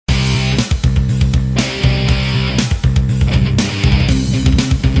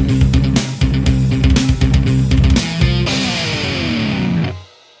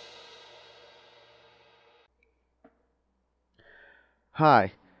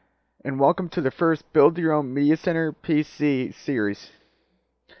Hi, and welcome to the first Build Your Own Media Center PC series.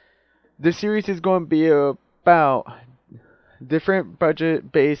 This series is going to be about different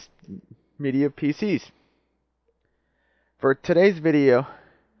budget-based media PCs. For today's video,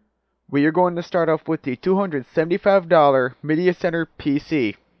 we are going to start off with the $275 Media Center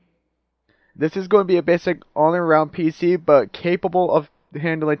PC. This is going to be a basic all-around PC, but capable of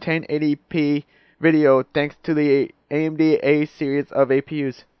handling 1080p video thanks to the AMD A series of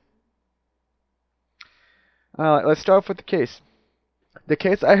APUs. Let's start off with the case. The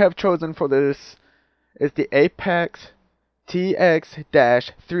case I have chosen for this is the Apex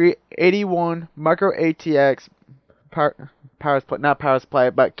TX-381 Micro ATX power supply,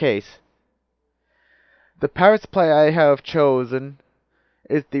 but case. The power supply I have chosen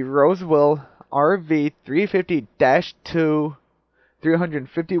is the Rosewill RV350-2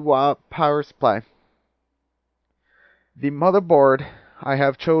 350 watt power supply. The motherboard I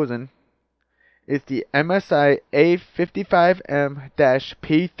have chosen is the MSI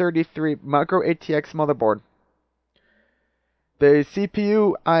A55M-P33 Micro ATX motherboard. The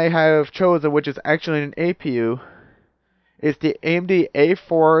CPU I have chosen, which is actually an APU, is the AMD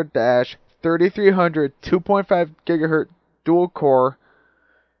A4-3300 2.5 GHz dual core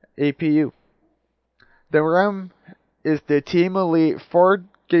APU. The RAM is the Team Elite 4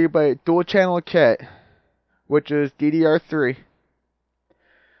 GB dual channel kit, which is DDR3.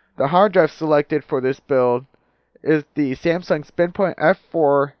 The hard drive selected for this build is the Samsung Spinpoint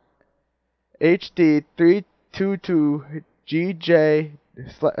F4 HD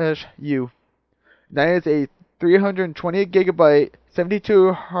 322GJ/U. That is a 320 GB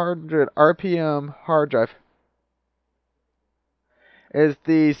 7200 RPM hard drive. It is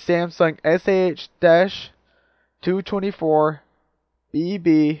the Samsung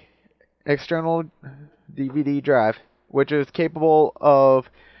SH-224BB external DVD drive, which is capable of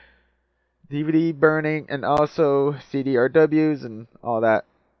DVD burning and also CDRWs and all that,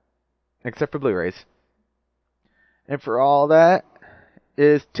 except for Blu-rays. And for all that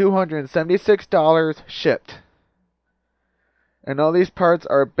is $276 shipped. And all these parts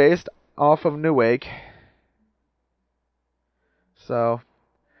are based off of Newegg. So,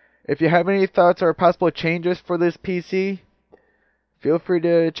 if you have any thoughts or possible changes for this PC, feel free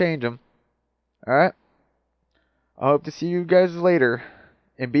to change them. Alright? I hope to see you guys later.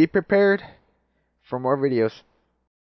 And be prepared for more videos.